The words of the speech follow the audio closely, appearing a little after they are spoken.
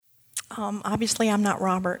Obviously, I'm not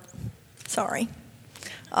Robert. Sorry.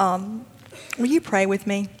 Will you pray with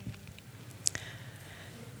me?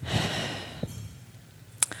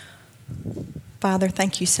 Father,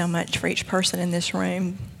 thank you so much for each person in this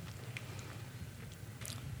room,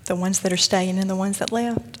 the ones that are staying and the ones that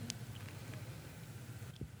left.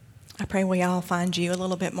 I pray we all find you a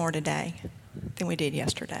little bit more today than we did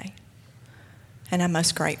yesterday. And I'm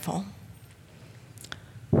most grateful.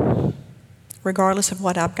 Regardless of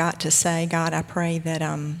what I've got to say, God, I pray that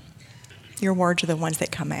your words are the ones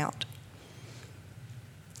that come out.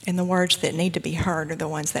 And the words that need to be heard are the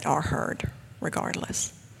ones that are heard,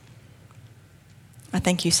 regardless. I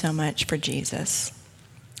thank you so much for Jesus.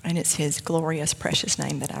 And it's his glorious, precious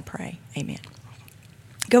name that I pray. Amen.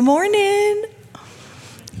 Good morning.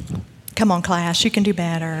 Come on, class. You can do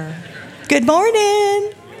better. Good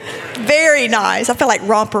morning. Very nice. I feel like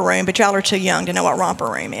romper room, but y'all are too young to know what romper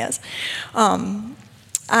room is. I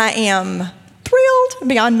am thrilled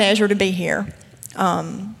beyond measure to be here.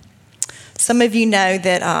 Some of you know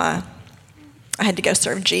that I had to go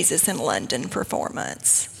serve Jesus in London for 4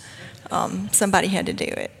 months. Somebody had to do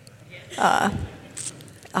it.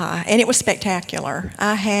 And it was spectacular.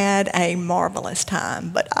 I had a marvelous time,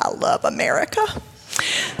 but I love America.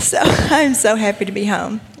 So I'm so happy to be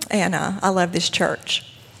home. And I love this church.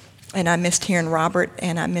 And I missed hearing Robert,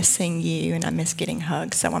 and I miss seeing you, and I miss getting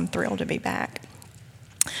hugs. So I'm thrilled to be back.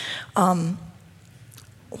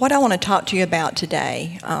 What I want to talk to you about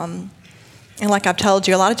today, and like I've told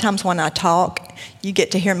you, a lot of times when I talk, you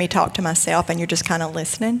get to hear me talk to myself, and you're just kind of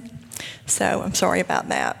listening. So I'm sorry about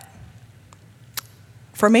that.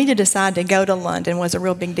 For me to decide to go to London was a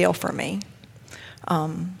real big deal for me.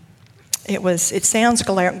 It sounds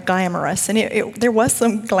glamorous, and there was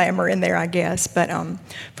some glamour in there, I guess, but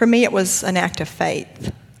for me it was an act of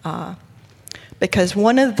faith. Because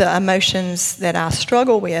one of the emotions that I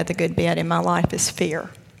struggle with a good bit in my life is fear.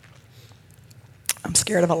 I'm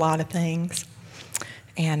scared of a lot of things.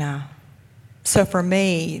 And so for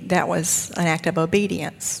me, that was an act of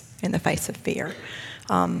obedience in the face of fear.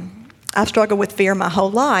 I've struggled with fear my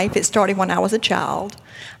whole life. It started when I was a child.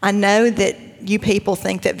 I know that you people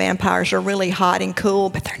think that vampires are really hot and cool,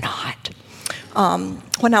 but they're not.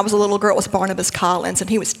 When I was a little girl, it was Barnabas Collins, and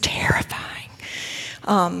he was terrifying.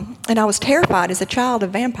 And I was terrified as a child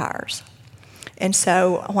of vampires. And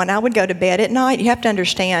so when I would go to bed at night, you have to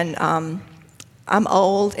understand, I'm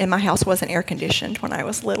old, and my house wasn't air conditioned when I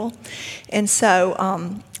was little. And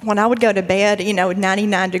so when I would go to bed,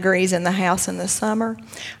 99 degrees in the house in the summer,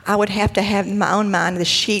 I would have to have in my own mind, the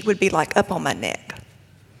sheet would be like up on my neck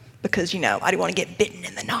because, I didn't want to get bitten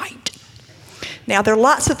in the night. Now, there are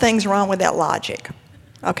lots of things wrong with that logic.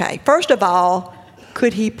 Okay, first of all,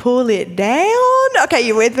 could he pull it down? Okay,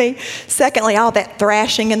 you with me? Secondly, all that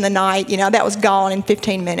thrashing in the night, that was gone in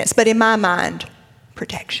 15 minutes. But in my mind,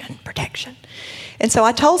 protection. And so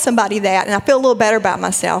I told somebody that, and I feel a little better about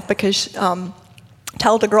myself because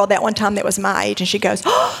told a girl that one time that was my age, and she goes,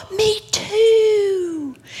 "Oh, me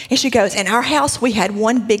too." And she goes, "In our house, we had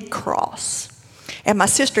one big cross, and my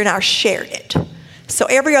sister and I shared it. So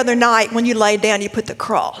every other night when you lay down, you put the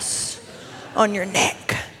cross on your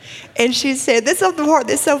neck." And she said, "This is the part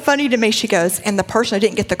that's so funny to me." She goes, "And the person who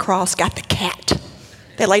didn't get the cross got the cat.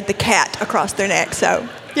 They laid the cat across their neck." So,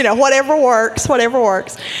 whatever works.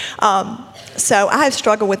 So I have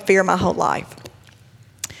struggled with fear my whole life.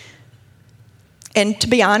 And to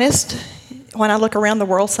be honest, when I look around the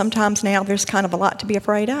world sometimes now, there's kind of a lot to be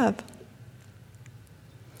afraid of.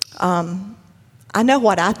 I know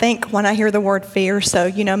what I think when I hear the word fear, so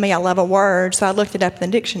you know me, I love a word, so I looked it up in the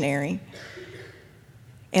dictionary.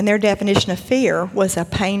 And their definition of fear was a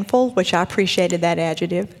painful, which I appreciated that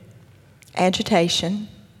adjective, agitation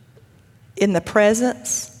in the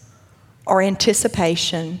presence or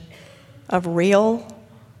anticipation of real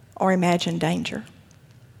or imagined danger.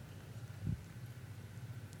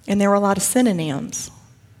 And there were a lot of synonyms: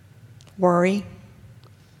 worry,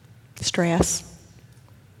 stress,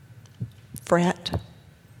 fret,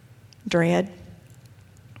 dread,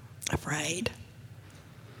 afraid.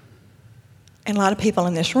 And a lot of people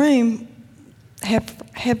in this room have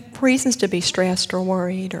reasons to be stressed or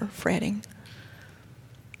worried or fretting.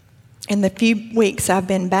 In the few weeks I've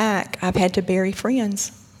been back, I've had to bury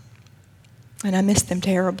friends, and I miss them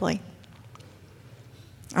terribly.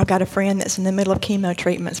 I've got a friend that's in the middle of chemo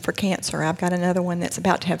treatments for cancer. I've got another one that's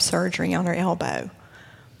about to have surgery on her elbow.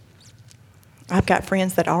 I've got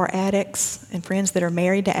friends that are addicts, and friends that are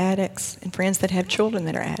married to addicts, and friends that have children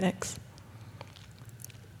that are addicts.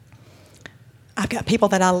 I've got people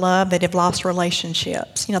that I love that have lost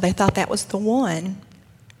relationships. They thought that was the one,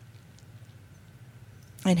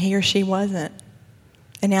 and he or she wasn't.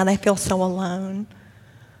 And now they feel so alone.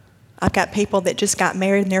 I've got people that just got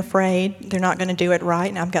married and they're afraid they're not going to do it right.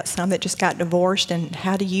 And I've got some that just got divorced. And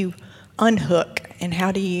how do you unhook? And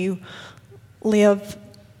how do you live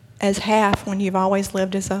as half when you've always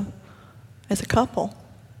lived as a couple?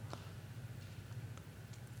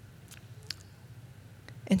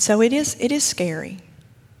 And so it is scary.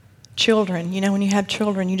 Children, when you have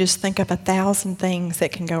children, you just think of 1,000 things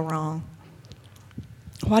that can go wrong.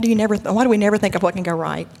 Why do we never think of what can go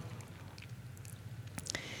right?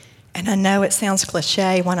 And I know it sounds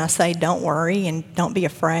cliche when I say don't worry and don't be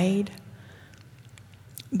afraid.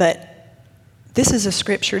 But this is a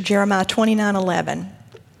scripture, Jeremiah 29:11,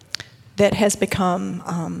 that has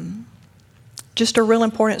become just a real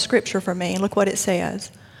important scripture for me. And look what it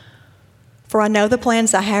says. For I know the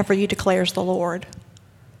plans I have for you, declares the Lord.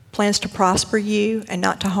 Plans to prosper you and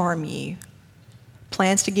not to harm you.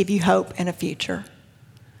 Plans to give you hope and a future.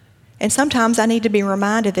 And sometimes I need to be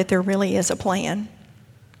reminded that there really is a plan.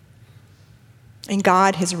 And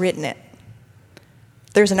God has written it.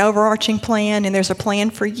 There's an overarching plan, and there's a plan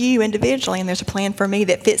for you individually, and there's a plan for me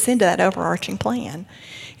that fits into that overarching plan.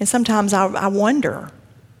 And sometimes I wonder,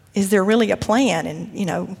 is there really a plan?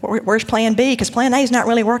 And, where's plan B? Because plan A is not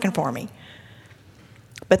really working for me.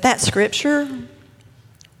 But that scripture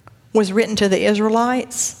was written to the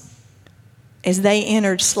Israelites as they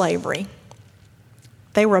entered slavery.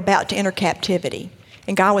 They were about to enter captivity.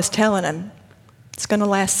 And God was telling them, it's going to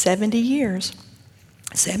last 70 years.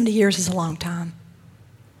 70 years is a long time.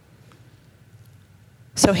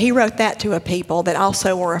 So he wrote that to a people that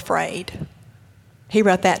also were afraid. He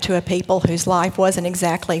wrote that to a people whose life wasn't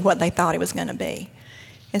exactly what they thought it was going to be.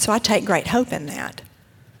 And so I take great hope in that.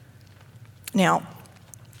 Now,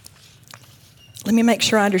 let me make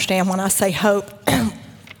sure I understand when I say hope.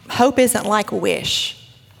 Hope isn't like a wish.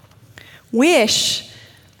 Wish,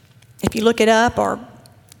 if you look it up, or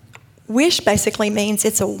wish basically means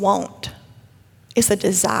it's a want. It's a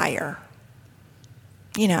desire.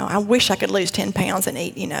 I wish I could lose 10 pounds and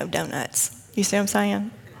eat, donuts. You see what I'm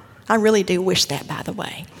saying? I really do wish that, by the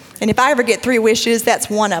way. And if I ever get 3 wishes, that's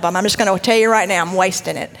one of them. I'm just going to tell you right now, I'm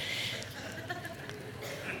wasting it.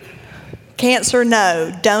 Cancer,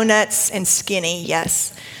 no. Donuts and skinny,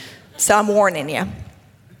 yes. So I'm warning you.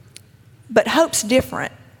 But hope's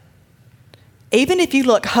different. Even if you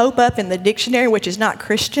look hope up in the dictionary, which is not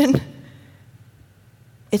Christian,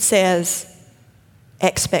 it says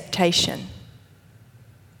expectation.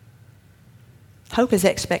 Hope is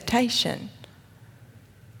expectation.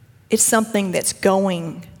 It's something that's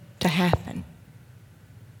going to happen.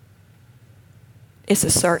 It's a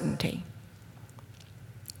certainty.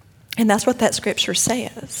 And that's what that scripture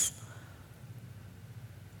says.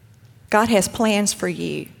 God has plans for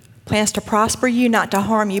you. Plans to prosper you, not to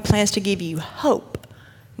harm you. Plans to give you hope,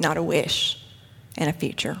 not a wish, and a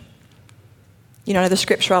future. The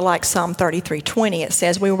scripture I like, Psalm 33:20. It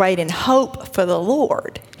says, we wait in hope for the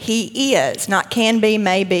Lord. He is, not can be,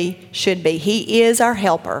 may be, should be. He is our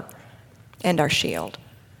helper and our shield.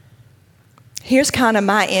 Here's kind of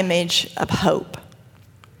my image of hope.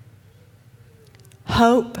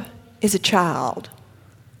 Hope is a child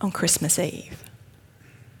on Christmas Eve.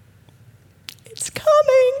 It's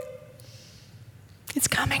coming. It's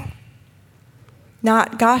coming.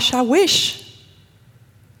 Not, gosh, I wish.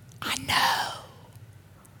 I know.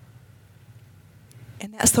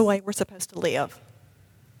 And that's the way we're supposed to live.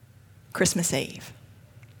 Christmas Eve.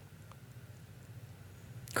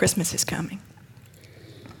 Christmas is coming.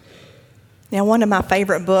 Now, one of my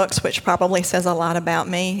favorite books, which probably says a lot about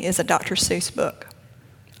me, is a Dr. Seuss book.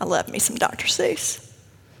 I love me some Dr. Seuss.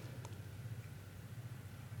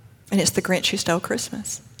 And it's The Grinch Who Stole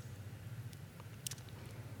Christmas.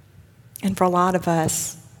 And for a lot of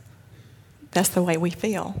us, that's the way we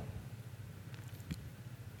feel.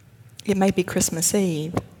 It may be Christmas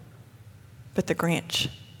Eve, but the Grinch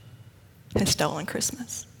has stolen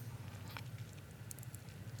Christmas.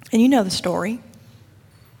 And you know the story.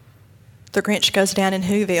 The Grinch goes down in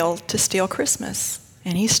Whoville to steal Christmas,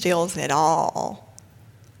 and he steals it all.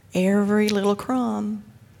 Every little crumb.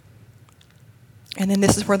 And then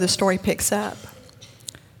this is where the story picks up.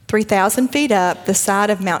 3,000 feet up the side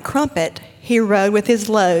of Mount Crumpet, he rode with his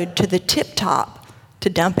load to the tip top to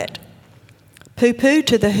dump it. Pooh-pooh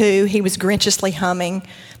to the Who, he was grinchiously humming.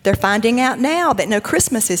 They're finding out now that no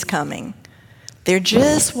Christmas is coming. They're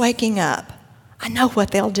just waking up. I know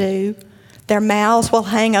what they'll do. Their mouths will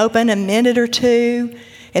hang open a minute or two,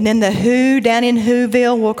 and then the Who down in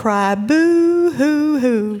Whoville will cry,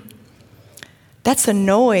 boo-hoo-hoo. That's a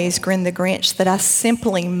noise, grinned the Grinch, that I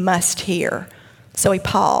simply must hear. So he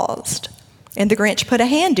paused, and the Grinch put a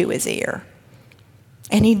hand to his ear.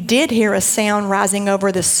 And he did hear a sound rising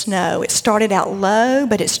over the snow. It started out low,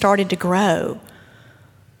 but it started to grow.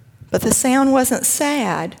 But the sound wasn't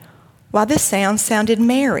sad, while this sound sounded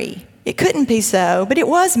merry. It couldn't be so, but it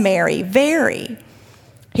was merry, very.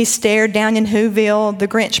 He stared down in Whoville. The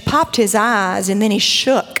Grinch popped his eyes, and then he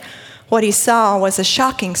shook. What he saw was a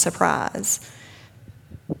shocking surprise.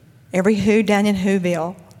 Every Who down in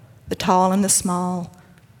Whoville, the tall and the small,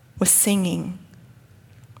 was singing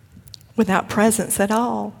without presents at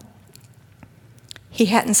all. He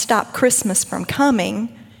hadn't stopped Christmas from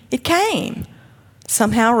coming. It came.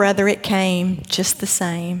 Somehow or other it came just the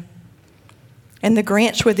same. And the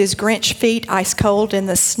Grinch, with his Grinch feet ice cold in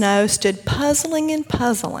the snow, stood puzzling and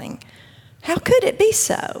puzzling. How could it be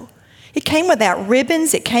so? It came without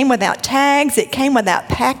ribbons, it came without tags, it came without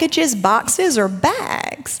packages, boxes, or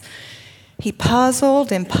bags. He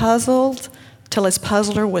puzzled and puzzled till his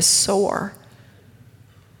puzzler was sore.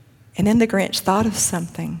 And then the Grinch thought of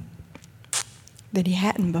something that he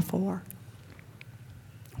hadn't before.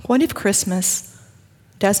 What if Christmas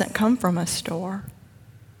doesn't come from a store?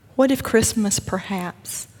 What if Christmas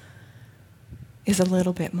perhaps is a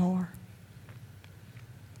little bit more?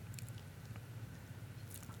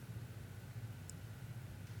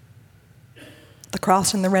 The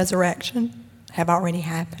cross and the resurrection have already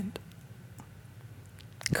happened.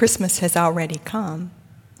 Christmas has already come.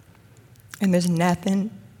 And there's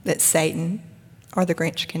nothing that Satan or the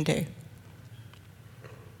Grinch can do.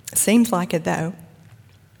 It seems like it, though.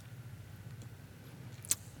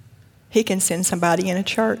 He can send somebody in a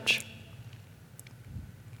church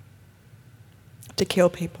to kill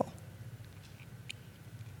people.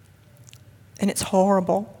 And it's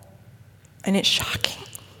horrible. And it's shocking.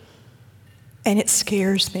 And it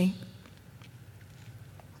scares me.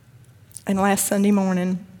 And last Sunday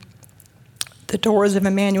morning, the doors of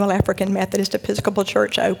Emmanuel African Methodist Episcopal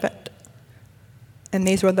Church opened. And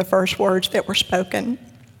these were the first words that were spoken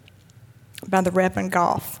by the Reverend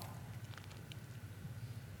Goff.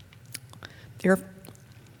 Their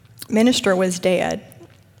minister was dead.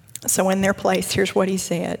 So in their place, here's what he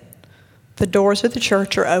said. The doors of the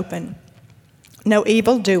church are open. No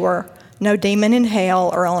evildoer, no demon in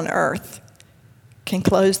hell or on earth can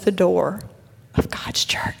close the door of God's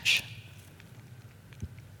church.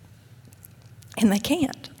 And they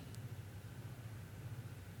can't.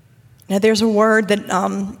 Now, there's a word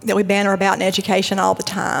that we banter about in education all the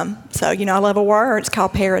time. So, I love a word. It's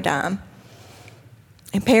called paradigm.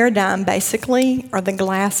 And paradigm basically are the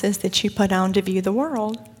glasses that you put on to view the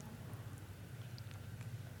world.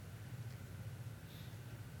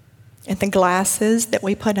 And the glasses that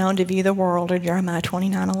we put on to view the world are Jeremiah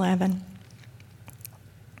 29:11.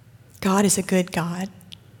 God is a good God,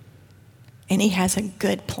 and He has a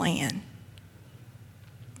good plan.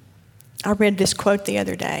 I read this quote the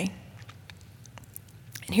other day,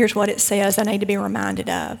 and here's what it says I need to be reminded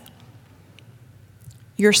of.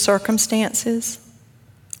 Your circumstances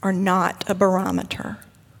are not a barometer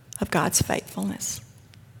of God's faithfulness.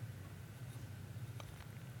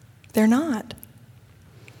 They're not.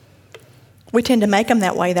 We tend to make them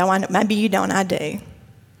that way, though. Maybe you don't, I do.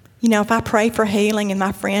 If I pray for healing and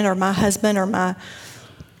my friend or my husband or my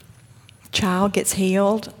child gets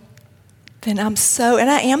healed, then and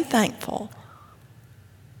I am thankful.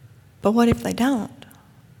 But what if they don't?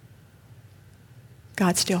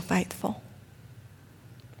 God's still faithful.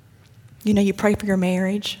 You pray for your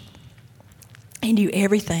marriage and do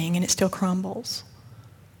everything and it still crumbles.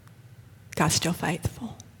 God's still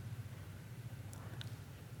faithful.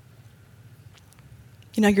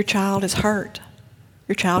 Your child is hurt.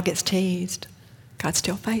 Your child gets teased. God's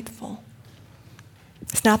still faithful.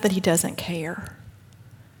 It's not that He doesn't care.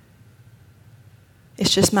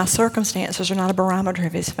 It's just my circumstances are not a barometer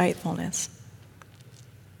of His faithfulness.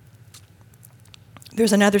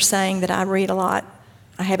 There's another saying that I read a lot.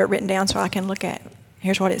 I have it written down so I can look at it.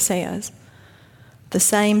 Here's what it says. The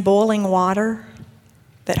same boiling water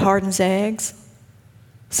that hardens eggs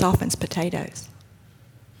softens potatoes.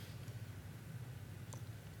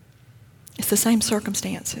 It's the same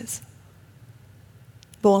circumstances.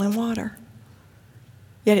 Boiling water.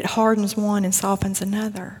 Yet it hardens one and softens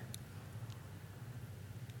another.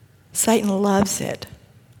 Satan loves it.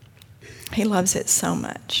 He loves it so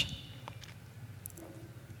much.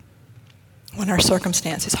 When our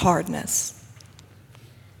circumstances harden us.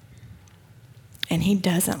 And he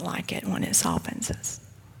doesn't like it when it softens us.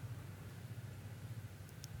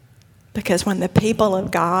 Because when the people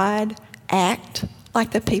of God act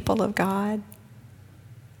like the people of God,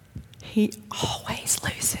 he always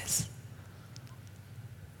loses.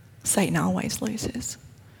 Satan always loses.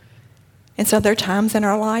 And so there are times in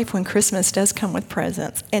our life when Christmas does come with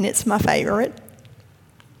presents, and it's my favorite.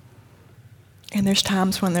 And there's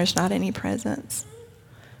times when there's not any presence.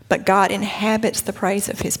 But God inhabits the praise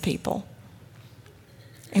of his people.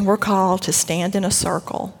 And we're called to stand in a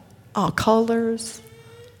circle, all colors,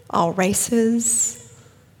 all races,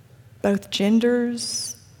 both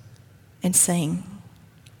genders, and sing,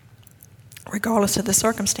 regardless of the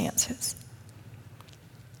circumstances.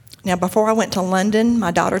 Now, before I went to London,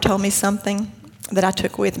 my daughter told me something that I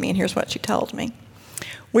took with me, and here's what she told me.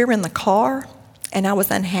 We were in the car, and I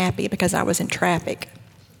was unhappy because I was in traffic.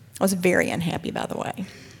 I was very unhappy, by the way.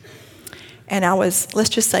 And I was, let's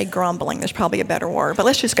just say grumbling. There's probably a better word, but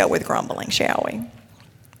let's just go with grumbling, shall we?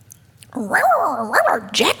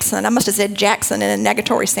 Jackson. I must have said Jackson in a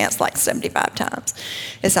negatory sense like 75 times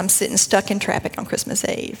as I'm sitting stuck in traffic on Christmas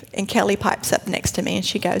Eve. And Kelly pipes up next to me and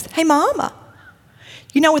she goes, "Hey, Mama,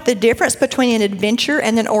 you know what the difference between an adventure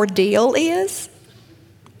and an ordeal is?"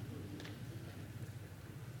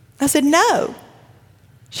 I said, "No."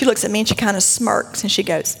 She looks at me and she kind of smirks and she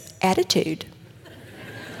goes, "Attitude."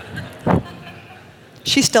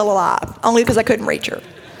 She's still alive, only because I couldn't reach her.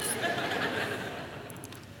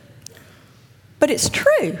 But it's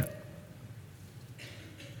true.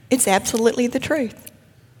 It's absolutely the truth.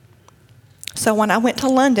 So when I went to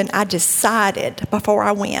London, I decided before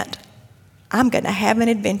I went, I'm going to have an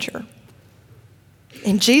adventure.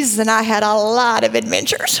 And Jesus and I had a lot of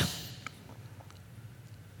adventures.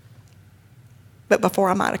 But before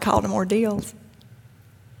I might have called them ordeals.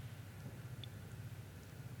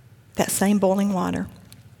 That same boiling water.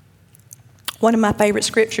 One of my favorite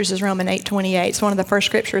scriptures is Romans 8:28. It's one of the first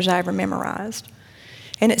scriptures I ever memorized.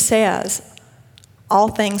 And it says, all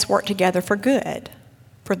things work together for good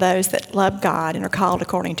for those that love God and are called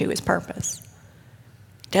according to his purpose.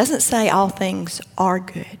 It doesn't say all things are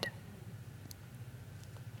good.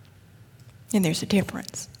 And there's a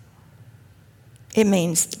difference. It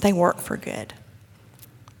means they work for good.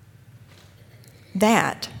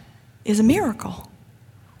 That is a miracle.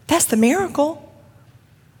 That's the miracle.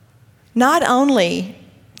 Not only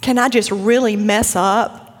can I just really mess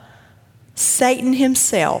up, Satan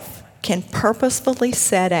himself can purposefully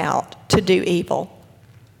set out to do evil.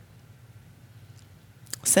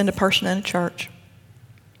 Send a person in a church.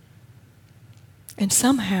 And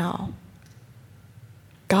somehow,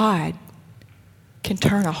 God can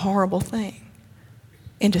turn a horrible thing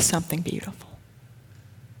into something beautiful.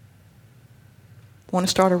 Want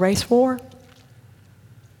to start a race war?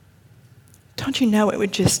 Don't you know it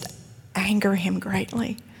would just anger him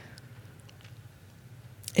greatly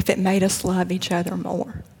if it made us love each other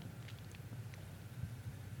more?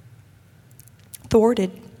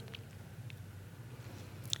 Thwarted.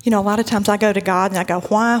 You know, a lot of times I go to God and I go,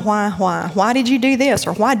 why? Why did you do this?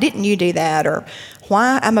 Or why didn't you do that? Or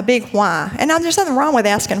why? I'm a big why. And there's nothing wrong with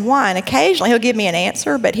asking why. And occasionally he'll give me an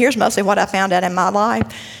answer, but here's mostly what I found out in my life.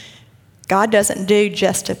 God doesn't do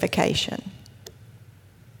justification.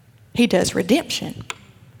 He does redemption.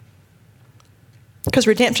 Because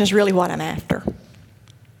redemption is really what I'm after.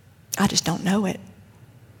 I just don't know it.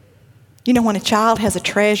 You know, when a child has a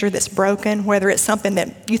treasure that's broken, whether it's something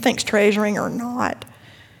that you think's treasuring or not,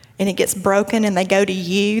 and it gets broken and they go to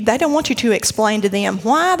you, they don't want you to explain to them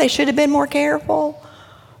why they should have been more careful,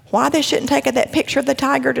 why they shouldn't take that picture of the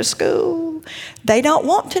tiger to school. They don't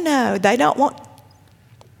want to know. They don't want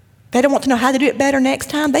to know how to do it better next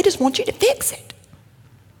time. They just want you to fix it.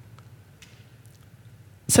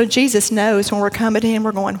 So Jesus knows when we're coming to him,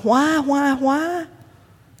 we're going, why?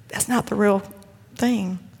 That's not the real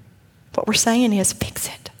thing. What we're saying is, fix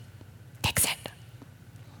it. Fix it.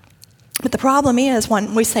 But the problem is,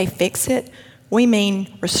 when we say fix it, we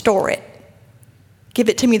mean restore it. Give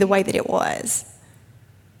it to me the way that it was.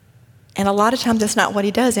 And a lot of times that's not what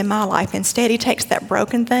he does in my life. Instead, he takes that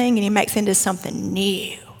broken thing and he makes it into something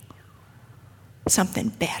new. Something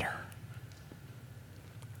better.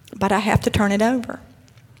 But I have to turn it over.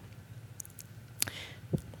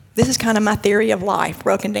 This is kind of my theory of life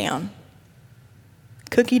broken down.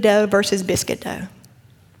 Cookie dough versus biscuit dough.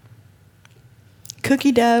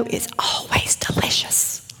 Cookie dough is always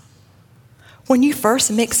delicious. When you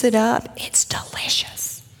first mix it up, it's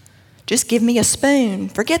delicious. Just give me a spoon.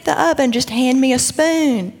 Forget the oven, just hand me a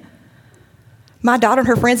spoon. My daughter and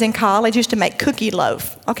her friends in college used to make cookie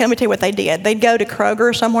loaf. Okay, let me tell you what they did. They'd go to Kroger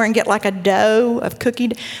or somewhere and get like a dough of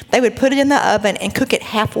cookie. They would put it in the oven and cook it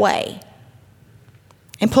halfway.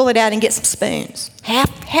 And pull it out and get some spoons.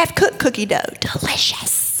 Half-cooked cookie dough,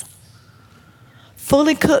 delicious.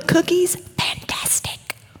 Fully cooked cookies,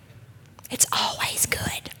 fantastic. It's always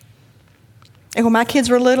good. And when my kids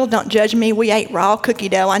were little, don't judge me, we ate raw cookie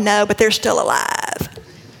dough, I know, but they're still alive.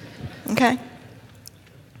 Okay?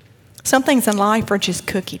 Some things in life are just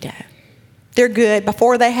cookie dough. They're good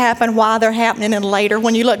before they happen, while they're happening, and later.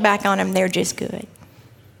 When you look back on them, they're just good.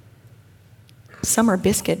 Some are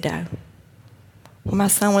biscuit dough. When my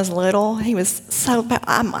son was little, he was so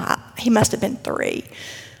bad. He must have been 3.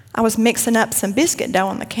 I was mixing up some biscuit dough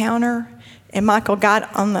on the counter, and Michael stood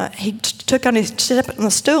up on the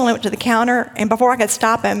stool and went to the counter, and before I could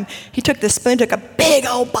stop him, he took the spoon, took a big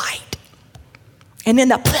old bite. And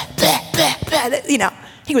then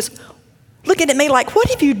he was looking at me like, what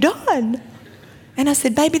have you done? And I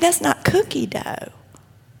said, baby, that's not cookie dough.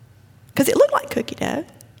 Because it looked like cookie dough.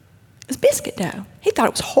 It was biscuit dough. He thought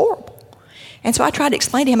it was horrible. And so I tried to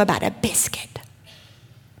explain to him about a biscuit.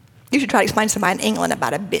 You should try to explain to somebody in England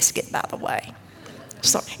about a biscuit, by the way.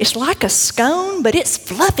 So it's like a scone, but it's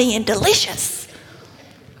fluffy and delicious.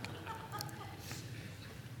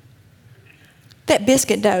 That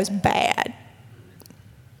biscuit dough is bad.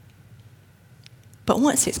 But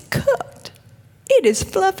once it's cooked, it is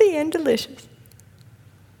fluffy and delicious.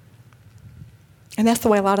 And that's the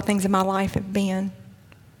way a lot of things in my life have been.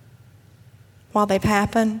 While they've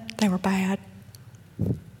happened, they were bad.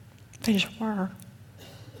 They just were.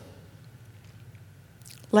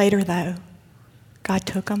 Later, though, God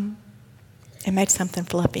took them and made something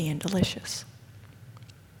fluffy and delicious.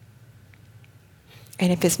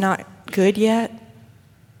 And if it's not good yet,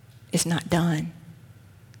 it's not done.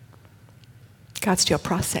 God's still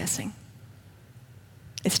processing.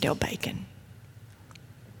 It's still baking.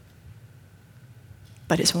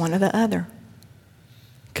 But it's one or the other.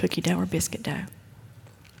 Cookie dough or biscuit dough.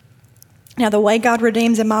 Now, the way God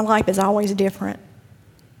redeems in my life is always different.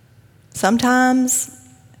 Sometimes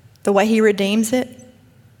the way he redeems it,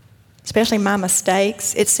 especially my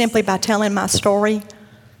mistakes, it's simply by telling my story.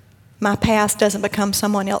 My past doesn't become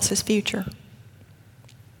someone else's future.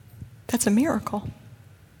 That's a miracle.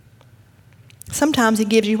 Sometimes he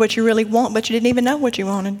gives you what you really want, but you didn't even know what you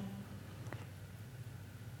wanted.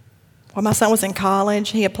 When my son was in college,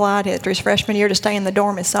 he applied after his freshman year to stay in the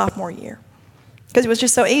dorm his sophomore year. Because it was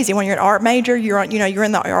just so easy. When you're an art major, you're in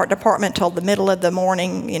the art department till the middle of the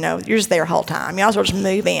morning. You're just there the whole time. You also just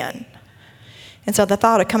move in. And so the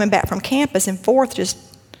thought of coming back from campus in fourth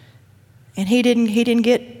and he didn't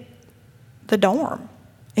get the dorm.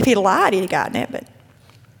 If he'd lied, he'd have gotten it, but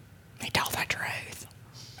he told the truth.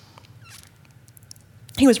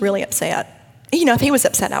 He was really upset. If he was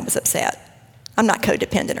upset, I was upset. I'm not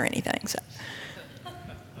codependent or anything. So.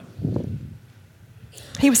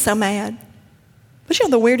 He was so mad. But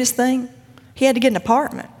the weirdest thing? He had to get an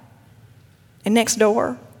apartment. And next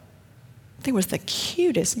door, there was the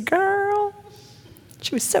cutest girl.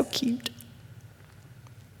 She was so cute.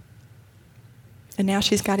 And now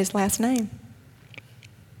she's got his last name.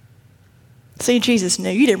 See, Jesus knew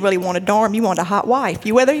you didn't really want a dorm. You wanted a hot wife.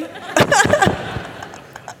 You with me?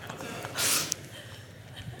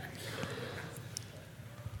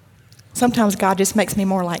 Sometimes God just makes me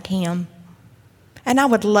more like him. And I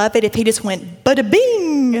would love it if he just went, bada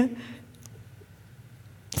bing.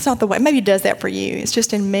 It's not the way, maybe he does that for you. It's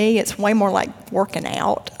just in me, it's way more like working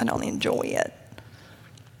out. I don't enjoy it.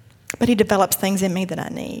 But he develops things in me that I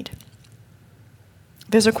need.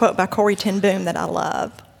 There's a quote by Corrie ten Boom that I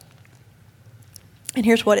love. And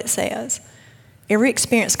here's what it says. Every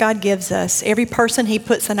experience God gives us, every person he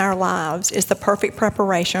puts in our lives is the perfect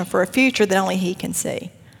preparation for a future that only he can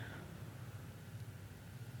see.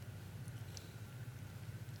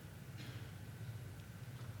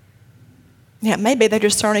 Yeah, maybe they're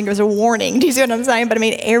just serving as a warning. Do you see what I'm saying? But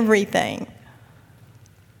everything.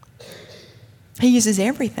 He uses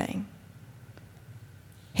everything.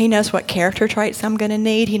 He knows what character traits I'm going to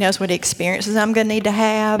need. He knows what experiences I'm going to need to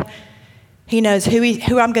have. He knows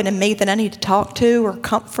who I'm going to meet that I need to talk to or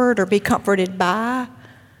comfort or be comforted by.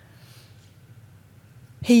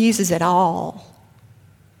 He uses it all.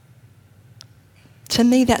 To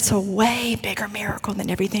me, that's a way bigger miracle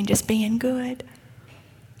than everything just being good.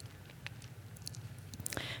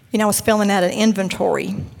 I was filling out an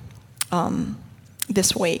inventory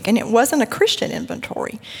this week, and it wasn't a Christian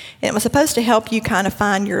inventory. And it was supposed to help you kind of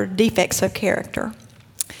find your defects of character.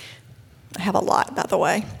 I have a lot, by the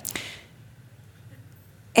way.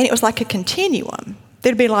 And it was like a continuum.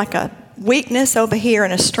 There'd be like a weakness over here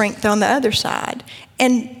and a strength on the other side.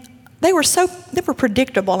 And they were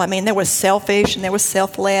predictable. There was selfish, and there was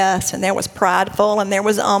selfless, and there was prideful, and there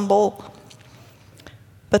was humble.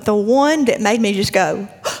 But the one that made me just go,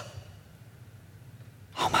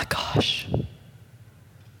 oh my gosh,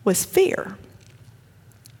 was fear.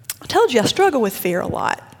 I told you I struggle with fear a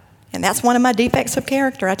lot. And that's one of my defects of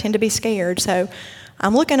character. I tend to be scared. So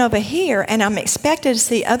I'm looking over here, and I'm expected to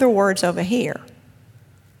see other words over here.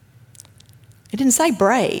 It didn't say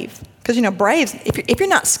brave. Because, brave, if you're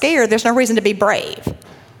not scared, there's no reason to be brave.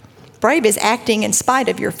 Brave is acting in spite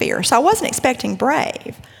of your fear. So I wasn't expecting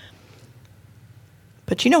brave.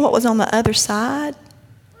 But you know what was on the other side?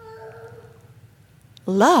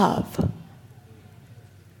 Love.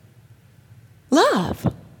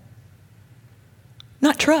 Love.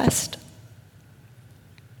 Not trust.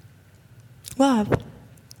 Love.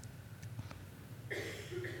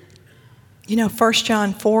 1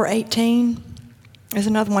 John 4:18 is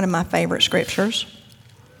another one of my favorite scriptures.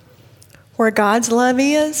 Where God's love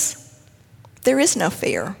is, there is no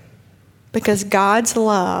fear, because God's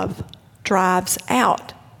love drives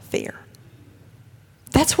out fear.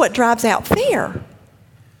 That's what drives out fear.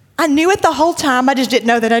 I knew it the whole time, I just didn't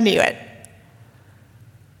know that I knew it.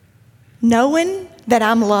 Knowing that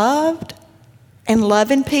I'm loved and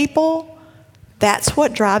loving people, that's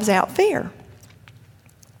what drives out fear.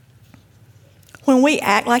 When we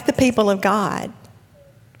act like the people of God,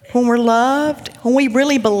 when we're loved, when we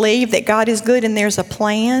really believe that God is good and there's a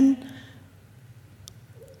plan,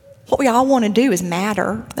 what we all want to do is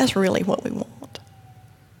matter. That's really what we want.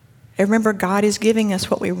 And remember, God is giving us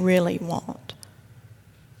what we really want,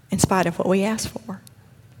 in spite of what we ask for.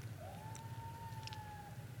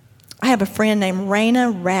 I have a friend named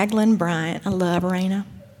Raina Ragland Bryant. I love Raina.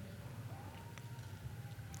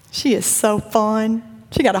 She is so fun.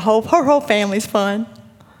 She got her whole family's fun.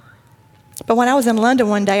 But when I was in London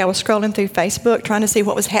one day, I was scrolling through Facebook trying to see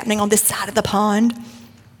what was happening on this side of the pond.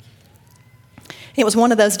 It was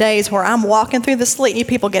one of those days where I'm walking through the sleet and you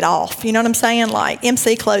people get off. You know what I'm saying? Like,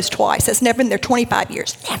 MC closed twice. That's never been there 25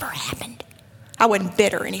 years. Never happened. I wasn't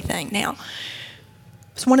bitter or anything now.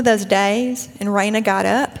 It was one of those days, and Raina got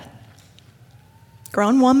up,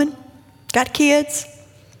 grown woman, got kids,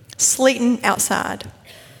 sleeting outside.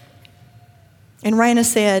 And Raina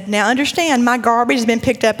said, now understand, my garbage has been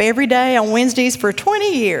picked up every day on Wednesdays for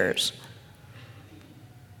 20 years.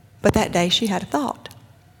 But that day she had a thought.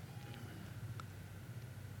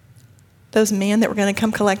 Those men that were going to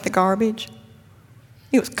come collect the garbage,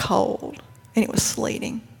 it was cold and it was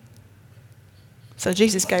sleeting. So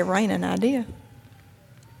Jesus gave Raina an idea.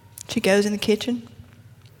 She goes in the kitchen.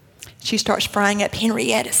 She starts frying up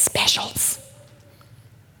Henrietta's specials.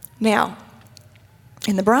 Now,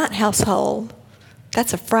 in the Bryant household,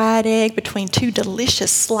 that's a fried egg between two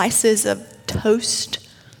delicious slices of toast.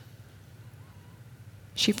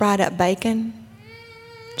 She fried up bacon.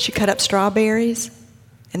 She cut up strawberries.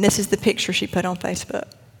 And this is the picture she put on Facebook.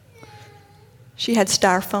 She had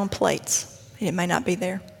styrofoam plates. It may not be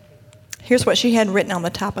there. Here's what she had written on the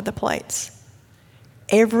top of the plates.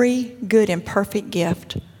 Every good and perfect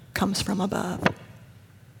gift comes from above.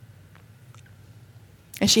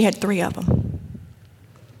 And she had 3 of them.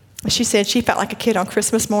 She said she felt like a kid on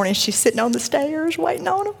Christmas morning. She's sitting on the stairs waiting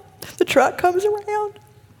on him. The truck comes around.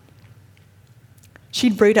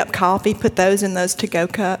 She'd brewed up coffee, put those in those to-go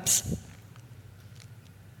cups.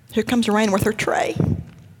 Here comes Raina with her tray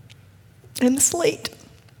in the sleet.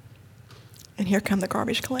 And here come the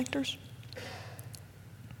garbage collectors.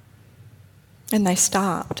 And they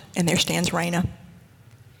stopped, and there stands Raina.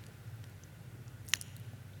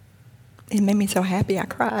 It made me so happy I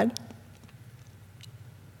cried.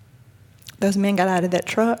 Those men got out of that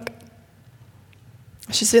truck.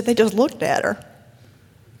 She said they just looked at her.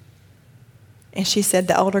 And she said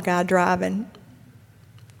the older guy driving,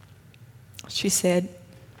 she said,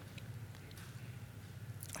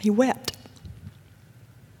 he wept.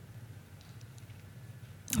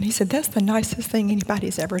 And he said, that's the nicest thing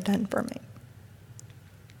anybody's ever done for me.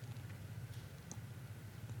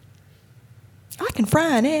 I can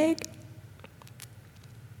fry an egg.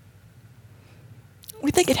 We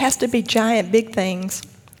think it has to be giant, big things.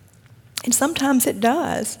 And sometimes it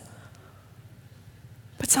does.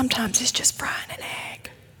 But sometimes it's just frying an egg.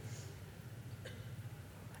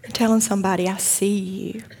 And telling somebody, I see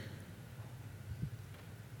you.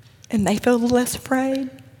 And they feel a little less afraid,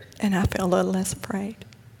 and I feel a little less afraid.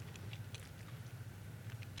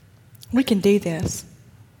 We can do this.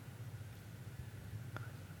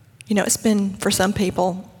 It's been, for some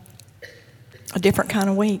people, a different kind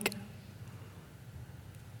of week.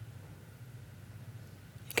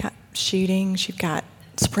 You've got shootings, you've got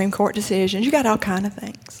Supreme Court decisions, you've got all kinds of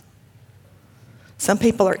things. Some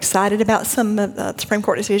people are excited about some of the Supreme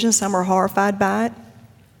Court decisions, some are horrified by it.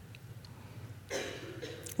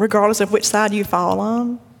 Regardless of which side you fall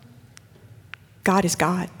on, God is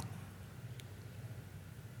God.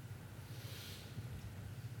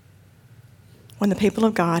 When the people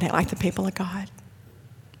of God act like the people of God,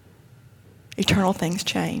 eternal things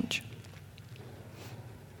change.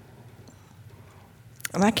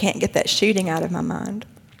 And I can't get that shooting out of my mind.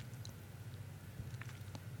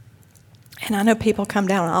 And I know people come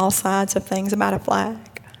down on all sides of things about a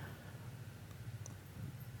flag.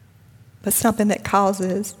 But something that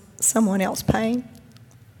causes someone else pain,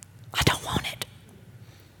 I don't want it.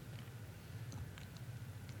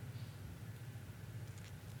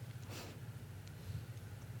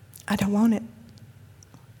 I don't want it.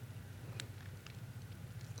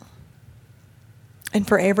 And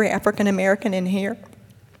for every African American in here,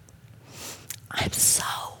 I'm so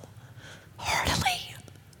heartily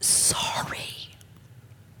sorry.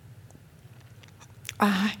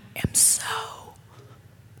 I am so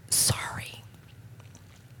sorry.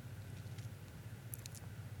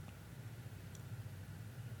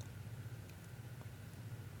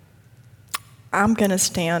 I'm going to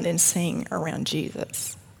stand and sing around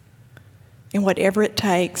Jesus. And whatever it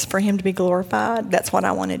takes for him to be glorified, that's what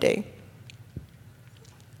I want to do.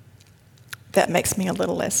 That makes me a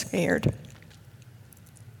little less scared.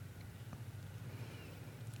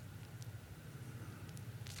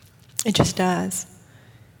 It just does.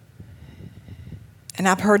 And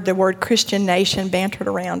I've heard the word Christian nation bantered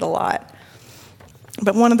around a lot.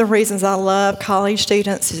 But one of the reasons I love college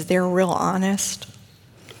students is they're real honest.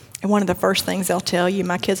 And one of the first things they'll tell you,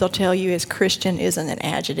 my kids will tell you, is Christian isn't an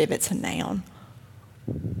adjective, it's a noun.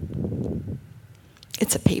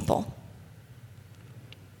 It's a people.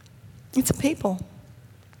 It's a people.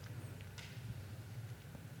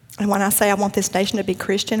 And when I say I want this nation to be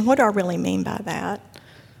Christian, what do I really mean by that?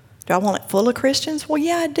 Do I want it full of Christians? Well,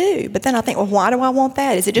 yeah, I do. But then I think, well, why do I want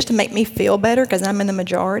that? Is it just to make me feel better because I'm in the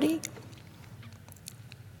majority?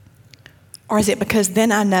 Or is it because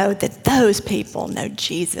then I know that those people know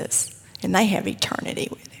Jesus and they have eternity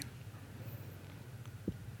with him?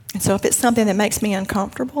 And so if it's something that makes me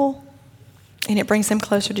uncomfortable and it brings them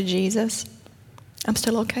closer to Jesus, I'm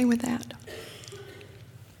still okay with that.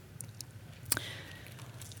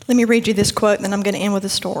 Let me read you this quote, and then I'm going to end with a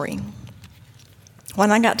story. When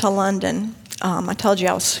I got to London, I told you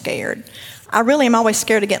I was scared. I really am always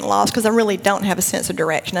scared of getting lost because I really don't have a sense of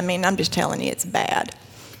direction. I mean, I'm just telling you, it's bad.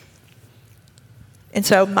 And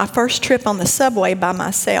so my first trip on the subway by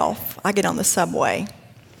myself, I get on the subway.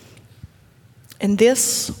 And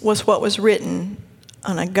this was what was written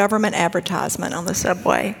on a government advertisement on the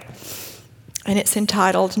subway. And it's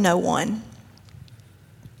entitled, No One.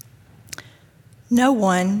 No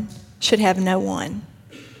one should have no one.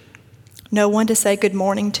 No one to say good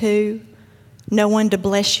morning to. No one to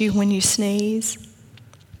bless you when you sneeze.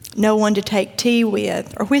 No one to take tea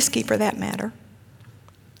with, or whiskey for that matter.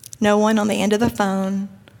 No one on the end of the phone.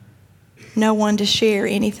 No one to share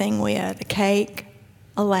anything with, a cake,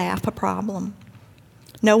 a laugh, a problem.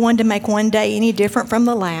 No one to make one day any different from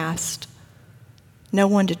the last. No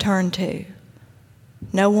one to turn to.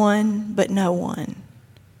 No one but no one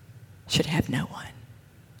should have no one.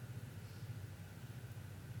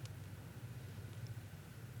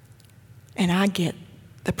 And I get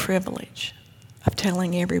the privilege of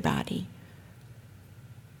telling everybody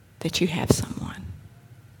that you have someone.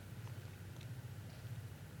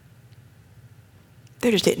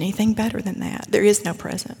 There just isn't anything better than that. There is no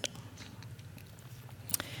present.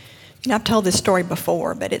 You know, I've told this story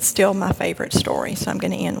before, but it's still my favorite story, so I'm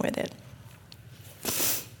going to end with it.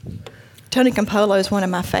 Tony Campolo is one of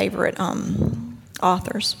my favorite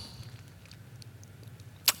authors.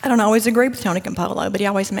 I don't always agree with Tony Campolo, but he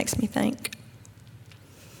always makes me think.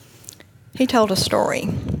 He told a story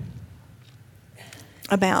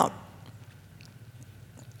about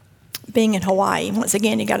being in Hawaii. Once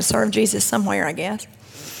again, you got to serve Jesus somewhere, I guess.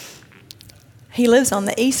 He lives on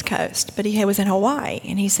the East Coast, but he was in Hawaii,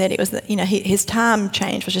 and he said it was his time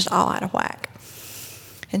change was just all out of whack.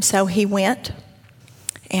 And so he went,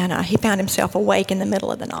 and he found himself awake in the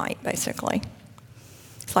middle of the night, basically.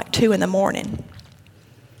 It's like 2 a.m.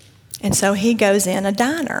 And so he goes in a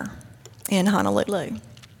diner in Honolulu.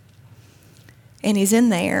 And he's in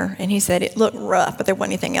there, and he said it looked rough, but there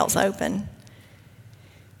wasn't anything else open.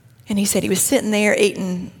 And he said he was sitting there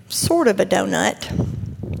eating sort of a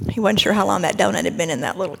donut. He wasn't sure how long that donut had been in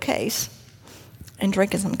that little case, and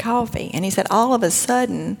drinking some coffee. And he said all of a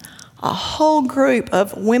sudden, a whole group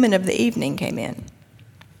of women of the evening came in.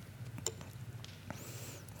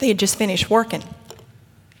 They had just finished working.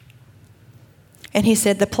 And he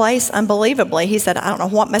said the place, unbelievably, he said, I don't know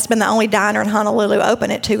what, must have been the only diner in Honolulu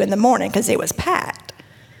open at 2 a.m. because it was packed.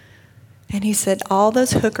 And he said all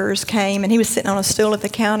those hookers came, and he was sitting on a stool at the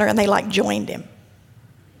counter, and they like joined him.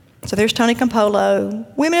 So there's Tony Campolo,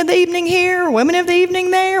 women of the evening here, women of the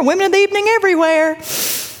evening there, women of the evening everywhere.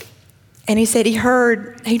 And he said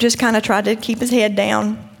he just kind of tried to keep his head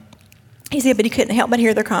down. He said, but he couldn't help but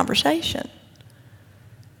hear their conversation.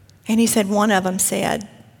 And he said one of them said,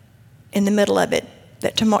 in the middle of it,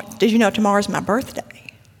 did you know tomorrow's my birthday?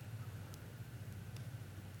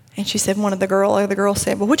 And she said, one of the girls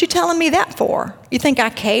said, well, what you telling me that for? You think I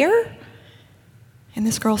care? And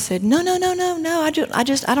this girl said, no, I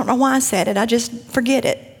don't know why I said it. I just forget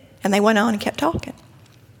it. And they went on and kept talking.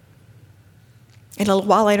 And a little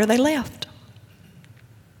while later, they left.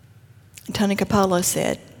 And Tony Campolo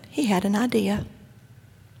said, he had an idea.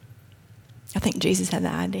 I think Jesus had the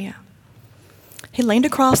idea. He leaned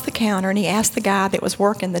across the counter and he asked the guy that was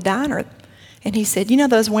working the diner, and he said, you know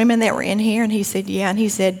those women that were in here? And he said, yeah. And he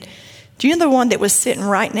said, do you know the one that was sitting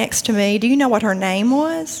right next to me? Do you know what her name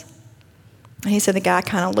was? And he said, the guy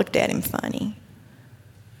kind of looked at him funny.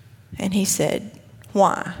 And he said,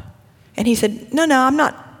 why? And he said, no, I'm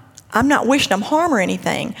not wishing them harm or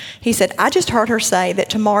anything. He said, I just heard her say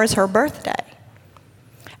that tomorrow's her birthday.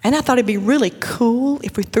 And I thought it'd be really cool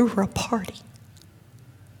if we threw her a party.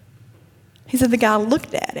 He said, the guy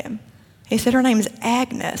looked at him. He said, her name's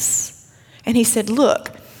Agnes. And he said, look,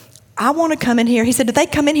 I want to come in here. He said, do they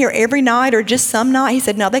come in here every night or just some night? He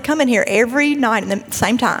said, no, they come in here every night at the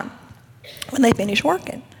same time when they finish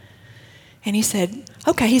working. And he said,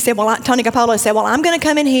 okay. He said, Tony Campolo said, well, I'm going to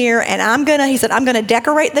come in here and I'm going to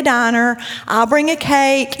decorate the diner. I'll bring a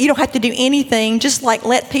cake. You don't have to do anything. Just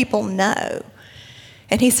let people know.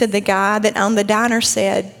 And he said, the guy that owned the diner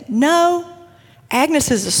said, no, Agnes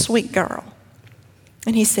is a sweet girl.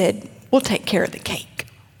 And he said, we'll take care of the cake.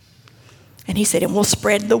 And he said, and we'll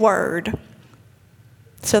spread the word.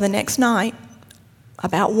 So the next night,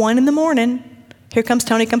 about 1 a.m, here comes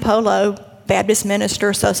Tony Campolo, Baptist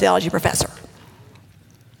minister, sociology professor.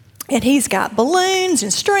 And he's got balloons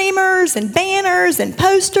and streamers and banners and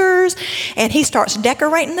posters, and he starts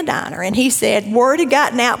decorating the diner. And he said word had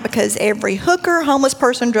gotten out because every hooker, homeless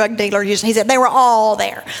person, drug dealer, he said they were all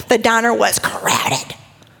there. The diner was crowded.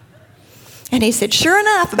 And he said, sure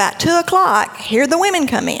enough, about 2 o'clock, here the women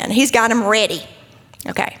come in. He's got them ready.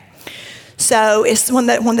 Okay. So it's when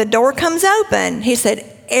the door comes open, he said,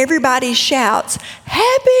 everybody shouts,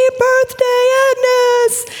 happy birthday,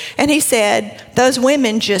 Agnes. And he said, those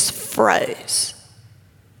women just froze.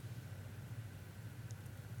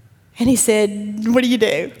 And he said, what do you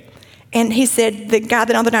do? And he said, the guy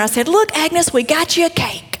that on the diner said, look, Agnes, we got you a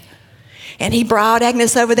cake. And he brought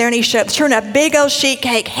Agnes over there and he showed her a big old sheet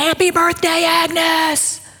cake. Happy birthday,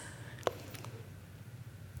 Agnes.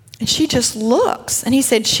 And she just looks. And he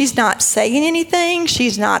said, she's not saying anything.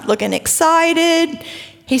 She's not looking excited.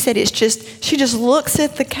 He said, she just looks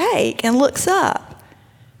at the cake and looks up.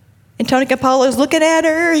 And Tony Campolo's looking at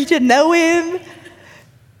her. He didn't know him.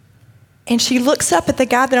 And she looks up at the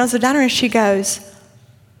guy that owns the diner and she goes,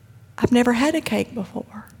 I've never had a cake before.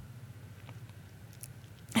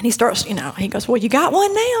 And he starts, he goes, well, you got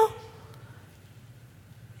one now?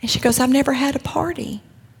 And she goes, I've never had a party.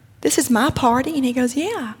 This is my party. And he goes,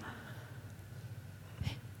 yeah.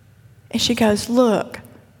 And she goes, look,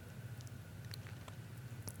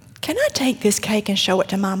 can I take this cake and show it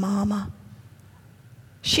to my mama?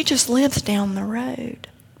 She just lives down the road.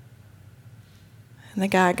 And the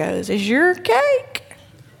guy goes, is your cake?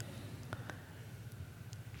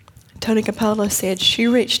 Tony Campolo said she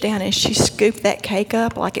reached down and she scooped that cake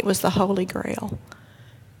up like it was the Holy Grail.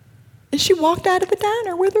 And she walked out of the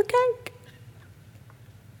diner with her cake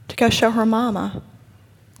to go show her mama.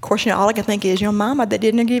 Of course, all I can think is your mama that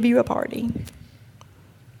didn't give you a party.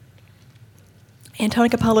 And Tony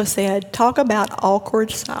Campolo said, talk about awkward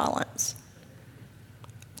silence.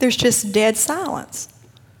 There's just dead silence.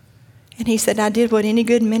 And he said, I did what any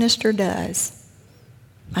good minister does.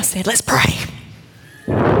 I said, let's pray.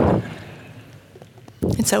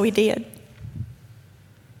 And so he did.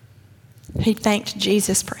 He thanked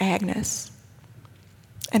Jesus for Agnes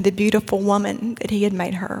and the beautiful woman that he had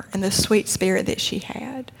made her and the sweet spirit that she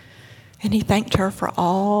had. And he thanked her for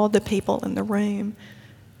all the people in the room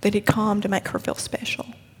that had come to make her feel special.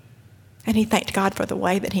 And he thanked God for the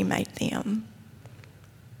way that he made them.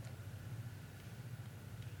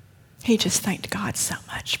 He just thanked God so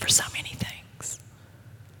much for so many things.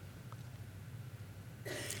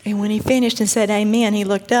 And when he finished and said amen, he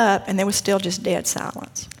looked up and there was still just dead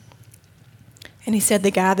silence. And he said, the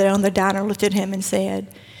guy that owned the diner looked at him and said,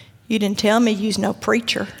 you didn't tell me you was no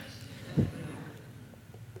preacher.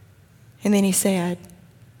 And then he said,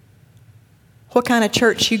 what kind of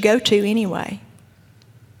church you go to anyway?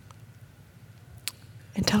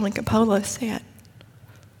 And Tony Campolo said,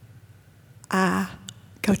 I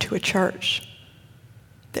go to a church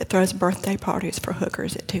that throws birthday parties for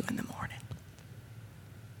hookers at 2 a.m.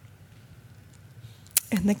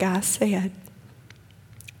 And the guy said,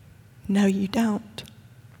 no, you don't.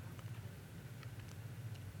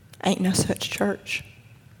 Ain't no such church.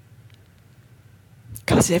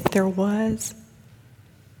 Because if there was,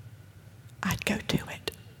 I'd go to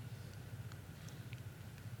it.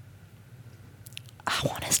 I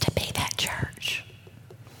want us to be that church.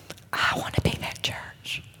 I want to be that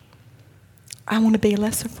church. I want to be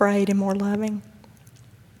less afraid and more loving.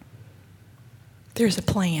 There's a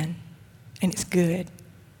plan, and it's good.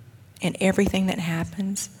 And everything that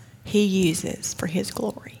happens, He uses for His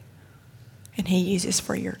glory. And He uses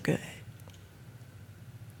for your good.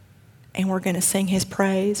 And we're going to sing His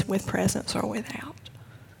praise with presence or without.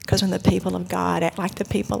 Because when the people of God act like the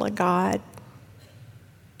people of God,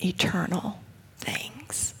 eternal